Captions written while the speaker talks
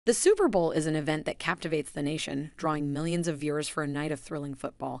The Super Bowl is an event that captivates the nation, drawing millions of viewers for a night of thrilling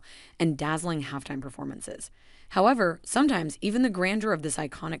football and dazzling halftime performances. However, sometimes even the grandeur of this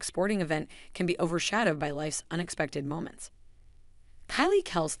iconic sporting event can be overshadowed by life's unexpected moments. Kylie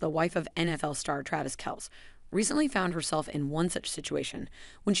Kelce, the wife of NFL star Travis Kelce, recently found herself in one such situation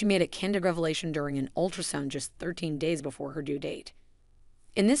when she made a candid revelation during an ultrasound just 13 days before her due date.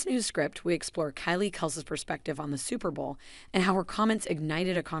 In this news script, we explore Kylie Kelce's perspective on the Super Bowl and how her comments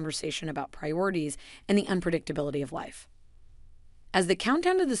ignited a conversation about priorities and the unpredictability of life. As the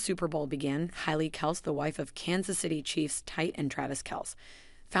countdown to the Super Bowl began, Kylie Kelce, the wife of Kansas City Chiefs tight end Travis Kelce,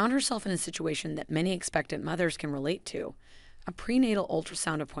 found herself in a situation that many expectant mothers can relate to: a prenatal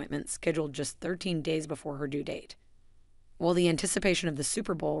ultrasound appointment scheduled just 13 days before her due date. While the anticipation of the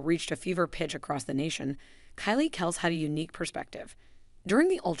Super Bowl reached a fever pitch across the nation, Kylie Kelce had a unique perspective. During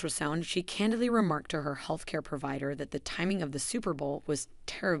the ultrasound, she candidly remarked to her healthcare provider that the timing of the Super Bowl was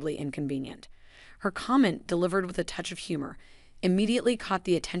terribly inconvenient. Her comment, delivered with a touch of humor, immediately caught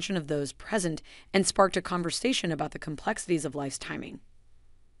the attention of those present and sparked a conversation about the complexities of life's timing.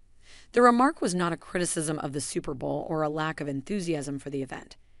 The remark was not a criticism of the Super Bowl or a lack of enthusiasm for the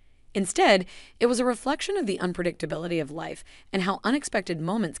event. Instead, it was a reflection of the unpredictability of life and how unexpected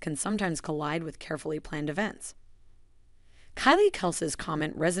moments can sometimes collide with carefully planned events. Kylie Kelce's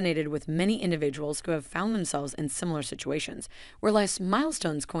comment resonated with many individuals who have found themselves in similar situations, where life's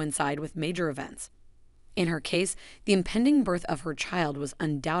milestones coincide with major events. In her case, the impending birth of her child was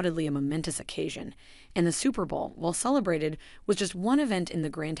undoubtedly a momentous occasion, and the Super Bowl, while celebrated, was just one event in the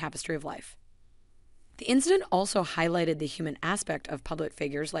grand tapestry of life. The incident also highlighted the human aspect of public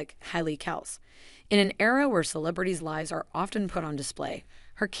figures like Kylie Kelce. In an era where celebrities' lives are often put on display,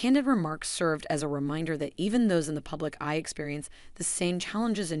 her candid remarks served as a reminder that even those in the public eye experience the same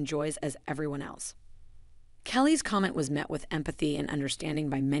challenges and joys as everyone else. Kelly's comment was met with empathy and understanding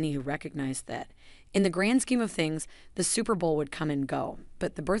by many who recognized that, in the grand scheme of things, the Super Bowl would come and go,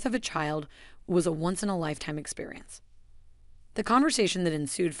 but the birth of a child was a once-in-a-lifetime experience. The conversation that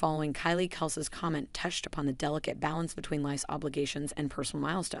ensued following Kylie Kelce's comment touched upon the delicate balance between life's obligations and personal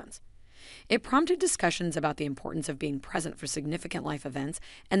milestones. It prompted discussions about the importance of being present for significant life events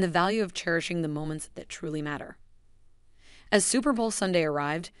and the value of cherishing the moments that truly matter. As Super Bowl Sunday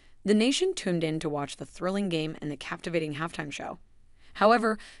arrived, the nation tuned in to watch the thrilling game and the captivating halftime show.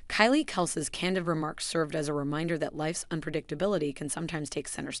 However, Kylie Kelce's candid remarks served as a reminder that life's unpredictability can sometimes take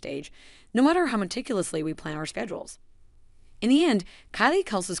center stage, no matter how meticulously we plan our schedules. In the end, Kylie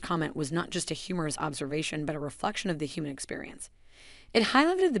Kelce's comment was not just a humorous observation, but a reflection of the human experience. It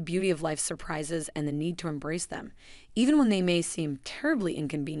highlighted the beauty of life's surprises and the need to embrace them, even when they may seem terribly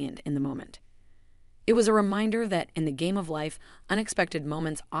inconvenient in the moment. It was a reminder that in the game of life, unexpected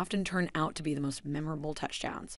moments often turn out to be the most memorable touchdowns.